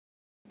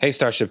Hey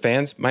Starship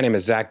fans, my name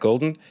is Zach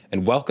Golden,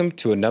 and welcome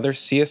to another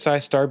CSI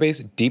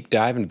Starbase Deep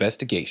Dive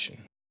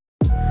Investigation.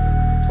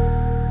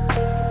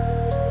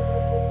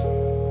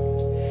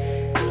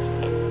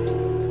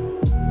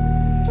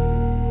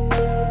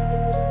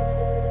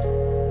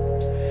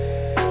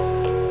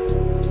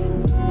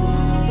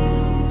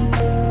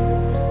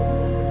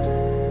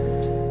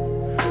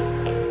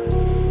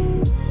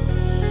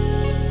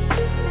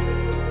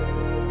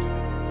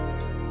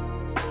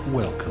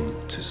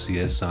 Welcome to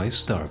CSI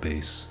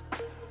Starbase.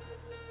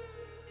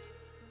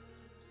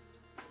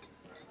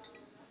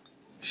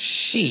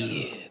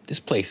 Shit, this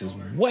place is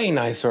way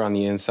nicer on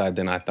the inside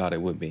than I thought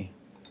it would be.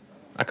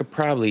 I could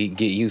probably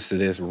get used to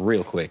this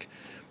real quick.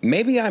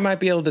 Maybe I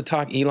might be able to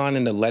talk Elon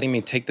into letting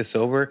me take this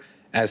over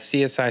as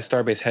CSI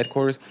Starbase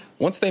headquarters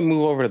once they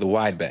move over to the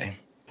wide bay.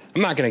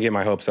 I'm not gonna get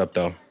my hopes up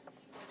though.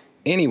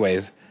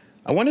 Anyways,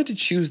 I wanted to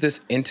choose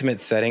this intimate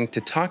setting to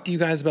talk to you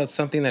guys about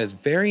something that is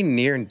very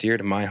near and dear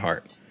to my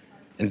heart,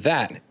 and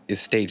that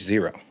is Stage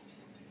Zero.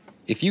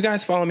 If you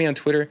guys follow me on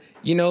Twitter,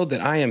 you know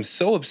that I am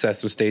so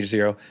obsessed with Stage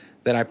Zero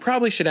that I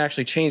probably should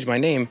actually change my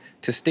name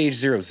to Stage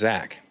Zero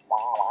Zach.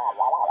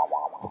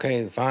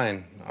 Okay,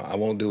 fine, I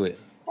won't do it.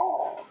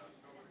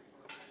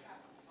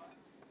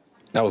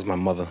 That was my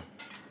mother.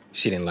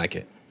 She didn't like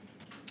it.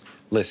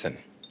 Listen,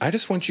 I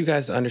just want you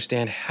guys to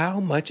understand how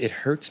much it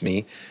hurts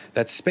me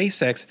that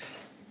SpaceX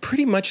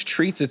pretty much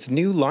treats its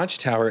new launch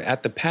tower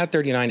at the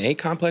Pad39A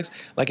complex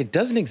like it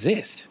doesn't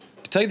exist.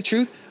 To tell you the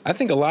truth, I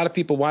think a lot of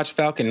people watch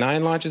Falcon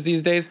 9 launches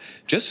these days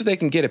just so they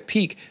can get a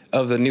peek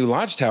of the new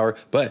launch tower,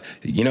 but,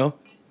 you know,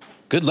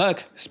 good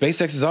luck.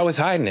 SpaceX is always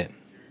hiding it.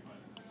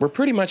 We're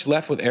pretty much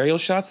left with aerial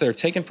shots that are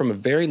taken from a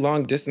very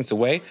long distance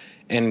away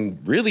and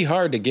really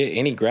hard to get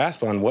any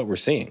grasp on what we're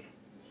seeing.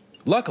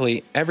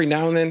 Luckily, every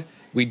now and then,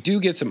 we do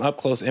get some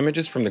up-close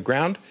images from the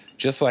ground,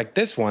 just like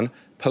this one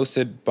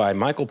posted by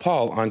Michael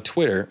Paul on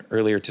Twitter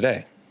earlier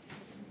today.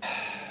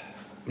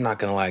 I'm not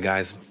gonna lie,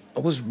 guys. I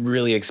was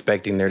really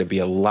expecting there to be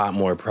a lot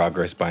more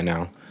progress by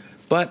now,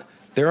 but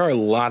there are a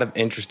lot of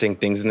interesting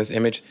things in this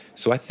image,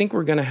 so I think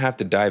we're gonna have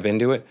to dive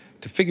into it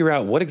to figure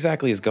out what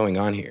exactly is going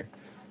on here.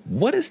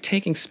 What is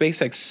taking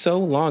SpaceX so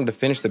long to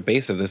finish the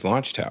base of this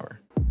launch tower?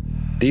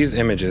 These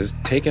images,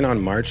 taken on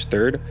March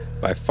 3rd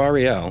by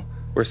Fariel,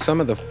 were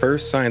some of the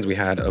first signs we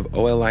had of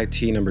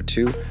OLIT number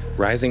 2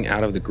 rising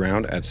out of the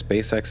ground at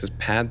SpaceX's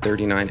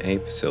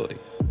Pad39A facility.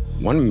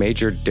 One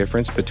major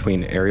difference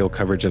between aerial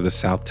coverage of the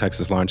South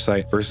Texas launch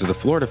site versus the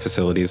Florida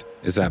facilities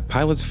is that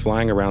pilots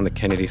flying around the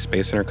Kennedy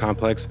Space Center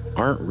complex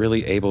aren't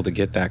really able to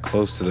get that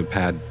close to the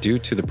pad due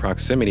to the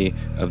proximity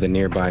of the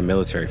nearby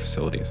military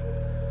facilities.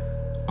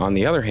 On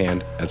the other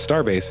hand, at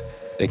Starbase,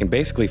 they can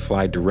basically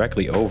fly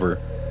directly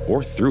over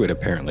or through it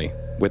apparently,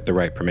 with the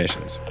right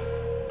permissions.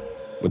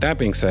 With that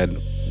being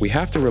said, we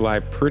have to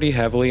rely pretty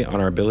heavily on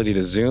our ability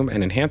to zoom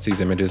and enhance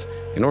these images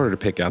in order to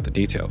pick out the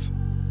details.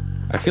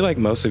 I feel like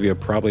most of you have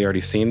probably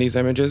already seen these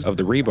images of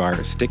the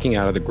rebar sticking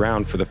out of the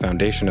ground for the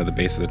foundation of the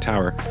base of the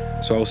tower,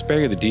 so I will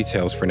spare you the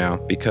details for now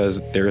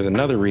because there is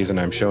another reason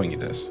I'm showing you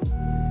this.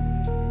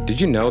 Did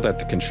you know that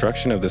the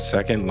construction of the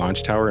second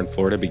launch tower in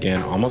Florida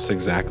began almost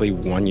exactly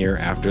 1 year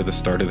after the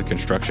start of the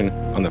construction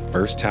on the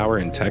first tower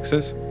in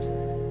Texas?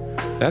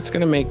 That's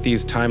going to make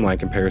these timeline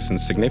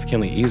comparisons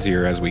significantly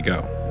easier as we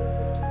go.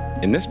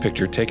 In this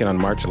picture taken on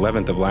March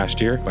 11th of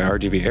last year by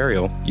RGV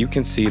Aerial, you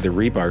can see the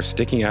rebar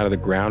sticking out of the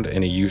ground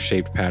in a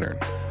U-shaped pattern.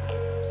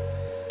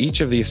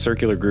 Each of these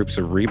circular groups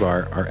of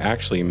rebar are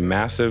actually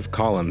massive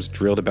columns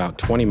drilled about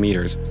 20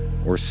 meters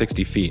or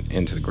 60 feet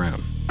into the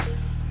ground.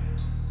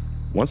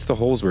 Once the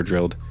holes were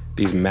drilled,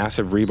 these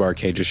massive rebar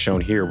cages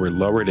shown here were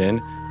lowered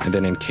in and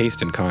then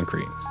encased in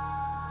concrete.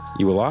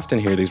 You will often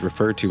hear these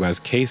referred to as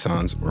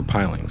caissons or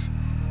pilings.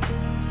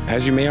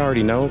 As you may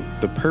already know,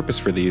 the purpose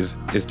for these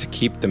is to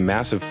keep the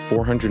massive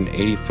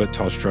 480-foot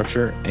tall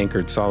structure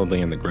anchored solidly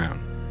in the ground.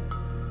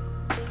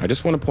 I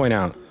just want to point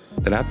out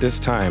that at this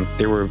time,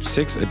 there were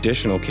 6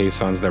 additional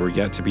caissons that were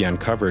yet to be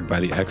uncovered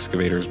by the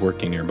excavators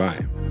working nearby.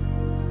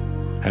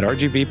 Had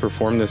RGV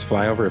performed this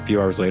flyover a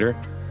few hours later,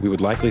 we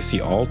would likely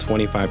see all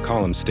 25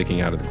 columns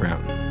sticking out of the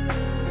ground.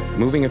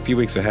 Moving a few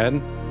weeks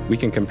ahead, we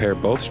can compare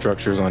both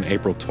structures on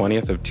April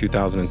 20th of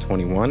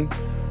 2021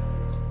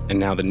 and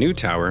now the new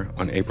tower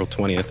on April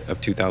 20th of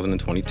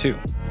 2022.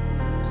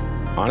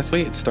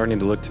 Honestly, it's starting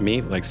to look to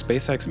me like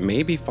SpaceX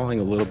may be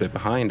falling a little bit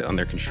behind on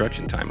their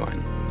construction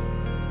timeline.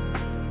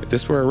 If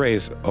this were a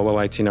race,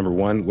 OLIT number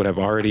 1 would have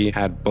already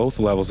had both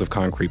levels of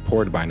concrete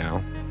poured by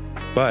now,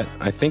 but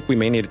I think we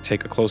may need to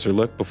take a closer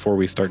look before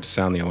we start to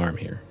sound the alarm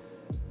here.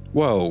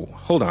 Whoa,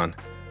 hold on.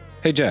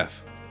 Hey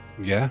Jeff.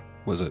 Yeah?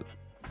 Was it?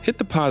 Hit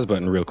the pause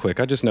button real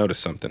quick, I just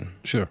noticed something.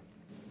 Sure.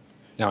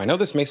 Now I know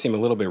this may seem a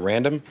little bit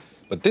random,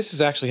 but this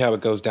is actually how it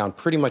goes down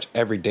pretty much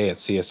every day at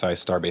CSI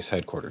Starbase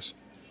headquarters.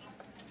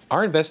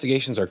 Our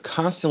investigations are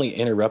constantly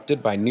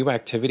interrupted by new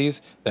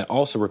activities that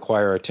also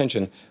require our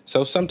attention,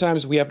 so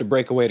sometimes we have to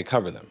break away to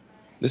cover them.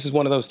 This is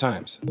one of those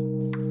times.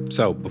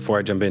 So before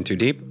I jump in too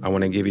deep, I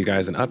want to give you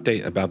guys an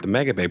update about the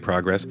Mega Bay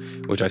progress,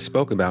 which I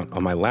spoke about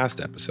on my last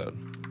episode.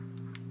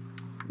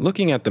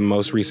 Looking at the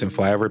most recent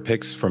flyover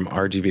pics from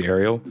RGV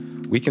Aerial,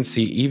 we can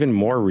see even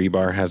more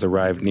rebar has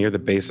arrived near the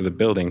base of the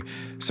building,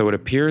 so it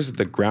appears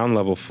the ground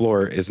level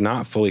floor is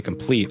not fully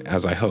complete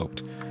as I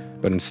hoped,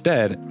 but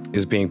instead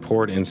is being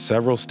poured in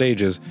several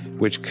stages,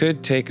 which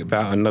could take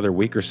about another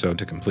week or so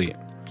to complete.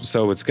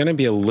 So it's going to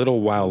be a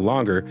little while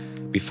longer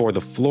before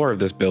the floor of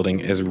this building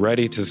is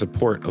ready to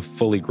support a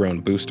fully grown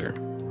booster.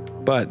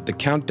 But the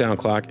countdown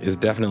clock is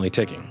definitely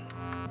ticking.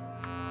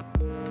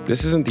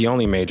 This isn't the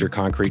only major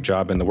concrete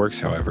job in the works,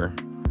 however.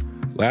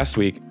 Last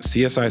week,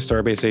 CSI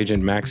Starbase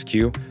agent Max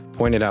Q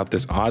pointed out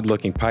this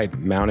odd-looking pipe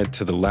mounted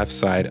to the left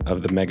side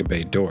of the mega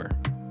bay door.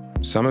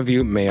 Some of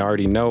you may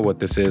already know what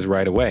this is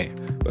right away,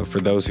 but for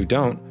those who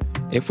don't,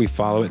 if we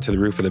follow it to the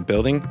roof of the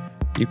building,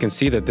 you can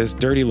see that this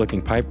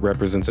dirty-looking pipe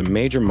represents a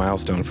major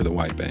milestone for the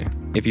wide bay.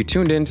 If you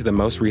tuned in to the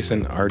most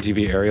recent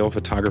RGV aerial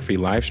photography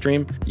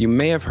livestream, you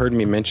may have heard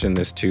me mention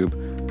this tube,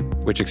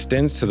 which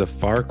extends to the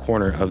far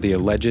corner of the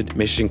alleged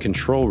mission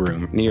control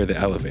room near the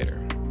elevator.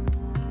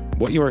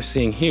 What you are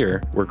seeing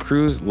here were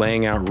crews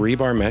laying out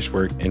rebar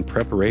meshwork in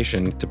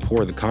preparation to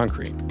pour the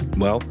concrete.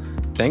 Well,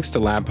 thanks to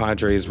Lab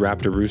Padre's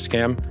Raptor Roost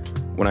Cam,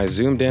 when I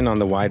zoomed in on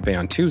the wide bay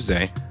on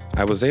Tuesday,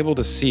 I was able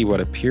to see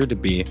what appeared to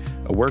be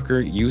a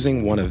worker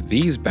using one of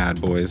these bad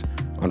boys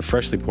on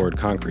freshly poured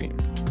concrete.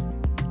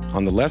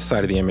 On the left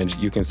side of the image,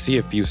 you can see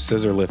a few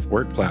scissor lift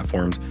work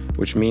platforms,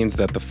 which means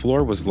that the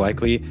floor was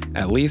likely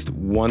at least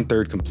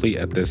 1/3 complete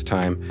at this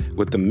time,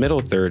 with the middle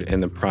third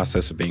in the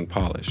process of being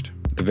polished.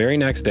 The very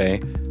next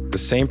day, the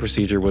same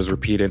procedure was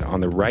repeated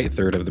on the right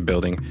third of the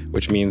building,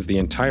 which means the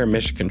entire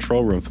mission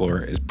control room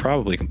floor is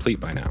probably complete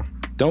by now.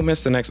 Don't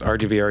miss the next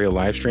RGV aerial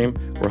livestream,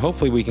 where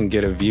hopefully we can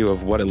get a view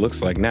of what it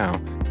looks like now.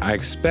 I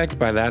expect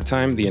by that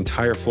time the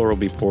entire floor will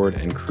be poured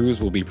and crews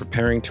will be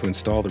preparing to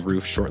install the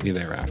roof shortly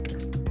thereafter.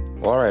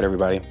 All right,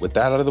 everybody, with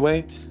that out of the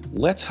way,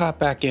 let's hop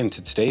back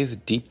into today's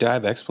deep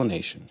dive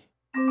explanation.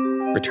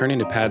 Returning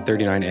to Pad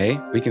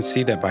 39A, we can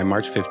see that by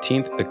March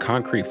 15th, the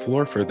concrete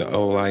floor for the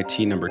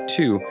OLIT number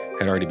 2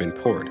 had already been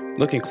poured.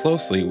 Looking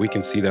closely, we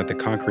can see that the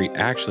concrete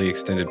actually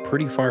extended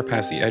pretty far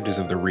past the edges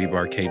of the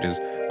rebar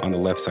cages on the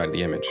left side of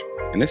the image.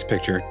 In this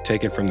picture,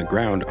 taken from the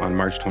ground on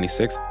March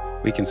 26th,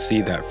 we can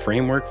see that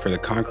framework for the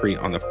concrete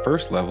on the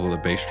first level of the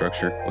base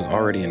structure was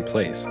already in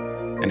place,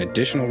 and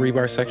additional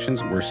rebar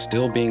sections were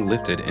still being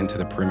lifted into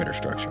the perimeter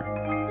structure.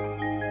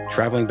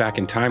 Traveling back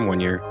in time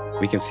 1 year,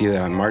 we can see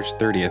that on March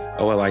 30th,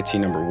 OLIT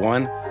number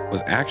 1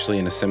 was actually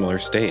in a similar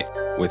state,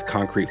 with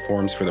concrete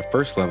forms for the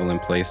first level in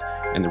place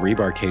and the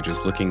rebar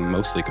cages looking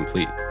mostly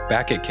complete.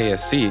 Back at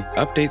KSC,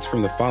 updates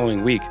from the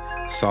following week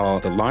saw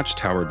the launch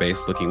tower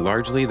base looking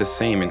largely the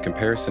same in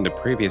comparison to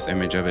previous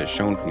image of it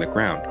shown from the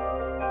ground,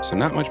 so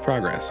not much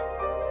progress.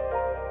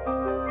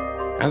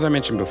 As I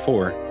mentioned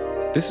before,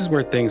 this is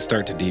where things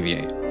start to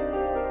deviate.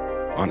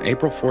 On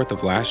April 4th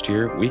of last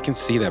year, we can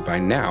see that by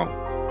now,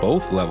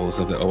 both levels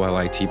of the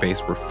OLIT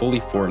base were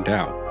fully formed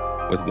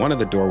out, with one of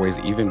the doorways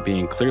even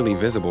being clearly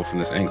visible from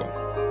this angle.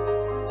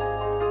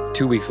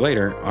 2 weeks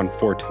later, on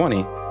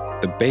 4/20,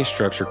 the base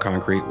structure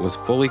concrete was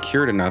fully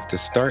cured enough to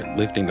start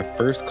lifting the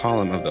first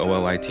column of the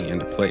OLIT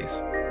into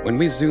place. When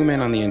we zoom in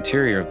on the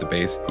interior of the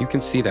base, you can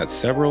see that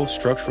several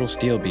structural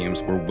steel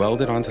beams were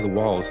welded onto the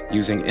walls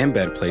using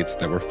embed plates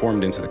that were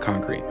formed into the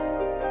concrete.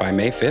 By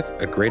May 5th,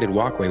 a graded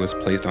walkway was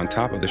placed on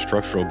top of the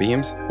structural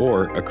beams,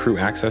 or a crew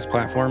access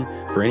platform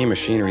for any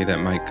machinery that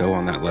might go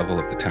on that level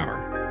of the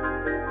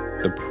tower.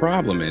 The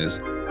problem is,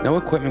 no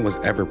equipment was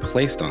ever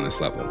placed on this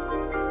level.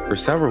 For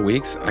several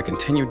weeks, I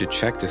continued to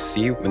check to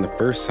see when the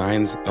first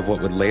signs of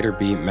what would later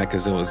be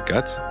Mechazilla's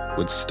guts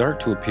would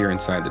start to appear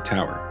inside the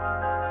tower.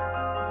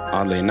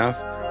 Oddly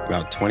enough,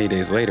 about 20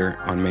 days later,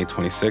 on May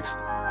 26th,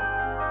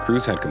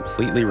 crews had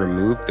completely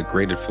removed the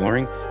graded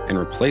flooring and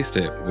replaced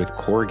it with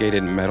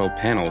corrugated metal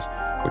panels,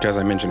 which, as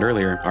I mentioned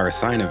earlier, are a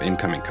sign of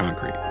incoming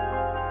concrete.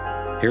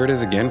 Here it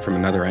is again from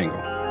another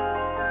angle.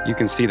 You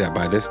can see that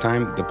by this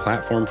time, the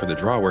platform for the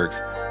drawworks,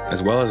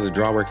 as well as the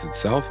drawworks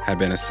itself, had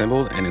been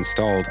assembled and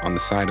installed on the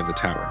side of the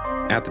tower.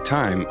 At the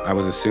time, I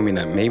was assuming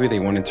that maybe they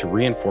wanted to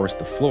reinforce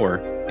the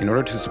floor in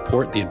order to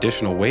support the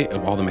additional weight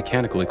of all the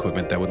mechanical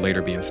equipment that would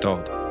later be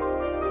installed.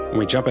 When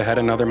we jump ahead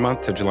another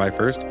month to July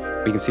 1st,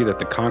 we can see that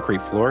the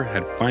concrete floor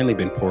had finally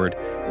been poured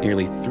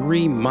nearly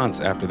 3 months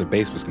after the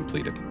base was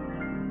completed.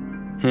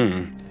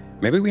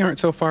 Maybe we aren't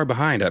so far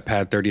behind at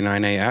Pad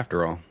 39A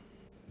after all.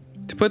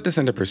 To put this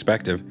into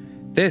perspective,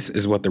 this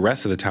is what the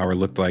rest of the tower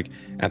looked like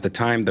at the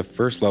time the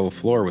first level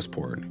floor was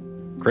poured.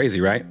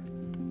 Crazy, right?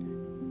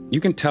 You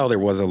can tell there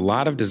was a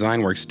lot of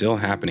design work still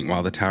happening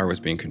while the tower was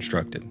being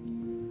constructed.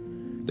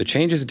 The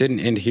changes didn't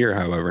end here,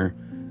 however.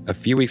 A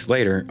few weeks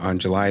later, on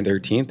July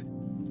 13th,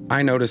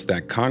 I noticed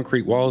that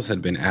concrete walls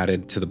had been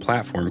added to the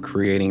platform,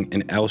 creating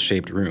an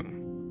L-shaped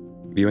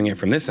room. Viewing it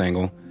from this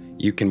angle,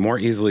 you can more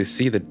easily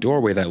see the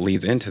doorway that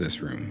leads into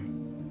this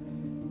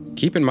room.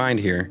 Keep in mind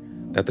here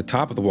that the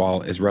top of the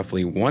wall is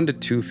roughly 1 to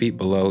 2 feet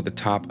below the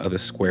top of the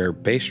square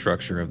base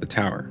structure of the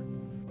tower.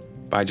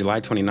 By July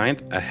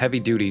 29th, a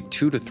heavy-duty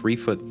 2 to 3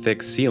 foot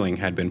thick ceiling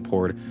had been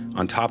poured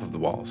on top of the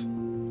walls.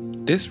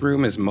 This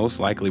room is most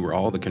likely where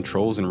all the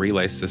controls and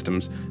relay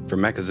systems for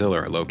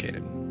Mechazilla are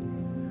located.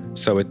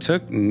 So it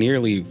took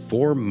nearly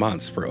 4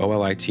 months for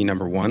OLIT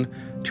number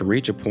 1 to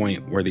reach a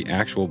point where the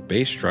actual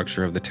base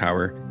structure of the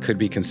tower could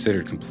be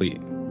considered complete.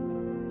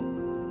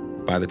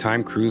 By the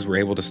time crews were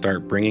able to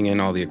start bringing in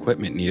all the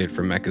equipment needed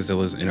for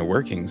Mechazilla's inner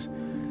workings,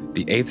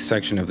 the 8th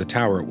section of the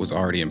tower was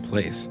already in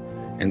place,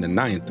 and the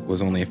 9th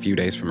was only a few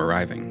days from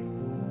arriving.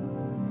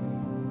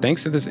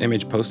 Thanks to this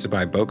image posted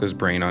by Boca's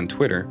Brain on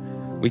Twitter,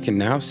 we can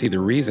now see the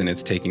reason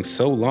it's taking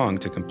so long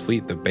to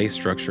complete the base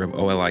structure of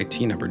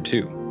OLIT number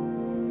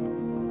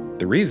 2.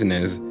 The reason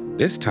is,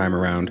 this time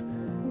around,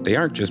 they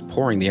aren't just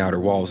pouring the outer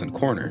walls and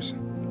corners.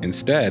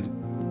 Instead,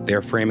 they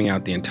are framing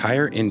out the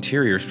entire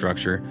interior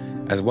structure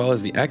as well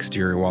as the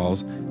exterior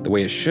walls the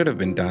way it should have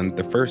been done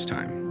the first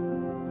time.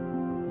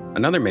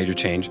 Another major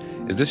change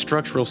is this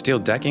structural steel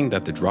decking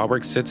that the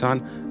drawwork sits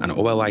on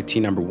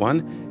OLIT number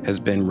 1 has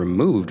been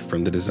removed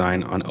from the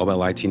design on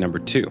OLIT number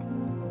 2.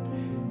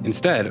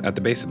 Instead, at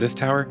the base of this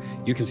tower,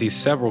 you can see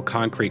several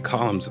concrete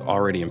columns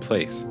already in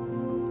place.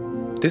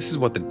 This is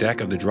what the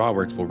deck of the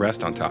drawworks will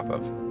rest on top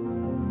of.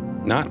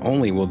 Not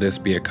only will this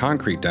be a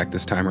concrete deck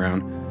this time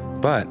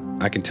around, but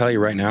I can tell you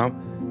right now,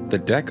 the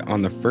deck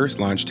on the first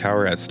launch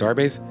tower at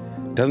Starbase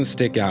doesn't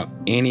stick out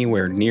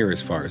anywhere near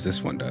as far as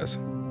this one does.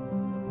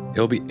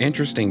 It'll be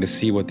interesting to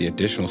see what the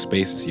additional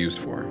space is used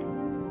for.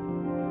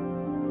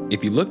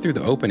 If you look through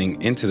the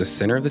opening into the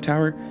center of the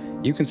tower,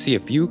 you can see a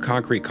few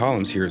concrete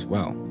columns here as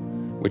well,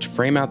 which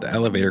frame out the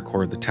elevator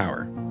core of the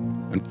tower.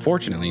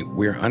 Unfortunately,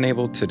 we are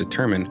unable to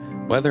determine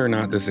whether or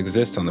not this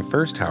exists on the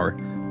first tower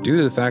due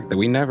to the fact that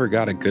we never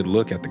got a good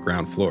look at the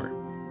ground floor.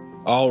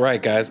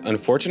 Alright guys,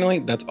 unfortunately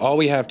that's all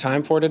we have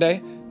time for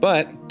today,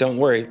 but don't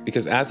worry,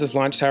 because as this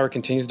launch tower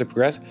continues to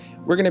progress,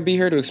 we're going to be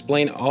here to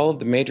explain all of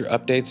the major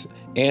updates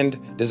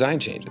and design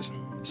changes.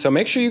 So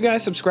make sure you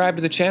guys subscribe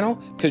to the channel,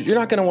 because you're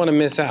not going to want to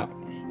miss out.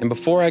 And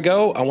before I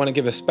go, I want to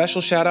give a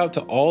special shout out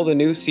to all the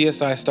new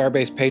CSI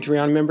Starbase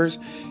Patreon members.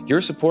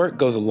 Your support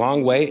goes a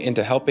long way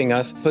into helping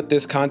us put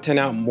this content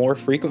out more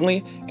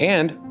frequently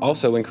and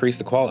also increase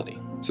the quality.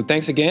 So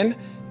thanks again,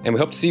 and we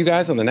hope to see you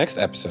guys on the next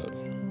episode.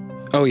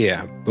 Oh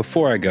yeah,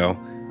 before I go,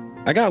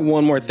 I got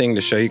one more thing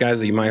to show you guys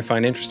that you might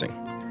find interesting.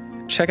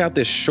 Check out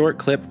this short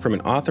clip from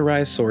an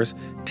authorized source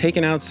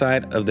taken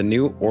outside of the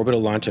new Orbital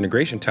Launch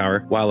Integration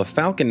Tower while a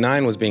Falcon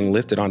 9 was being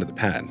lifted onto the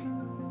pad.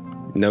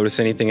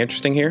 Notice anything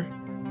interesting here?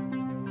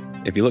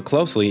 If you look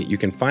closely, you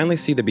can finally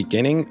see the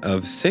beginning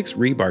of 6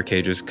 rebar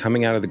cages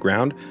coming out of the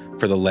ground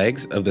for the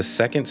legs of the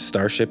second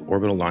Starship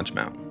Orbital Launch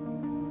Mount.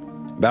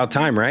 About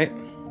time, right?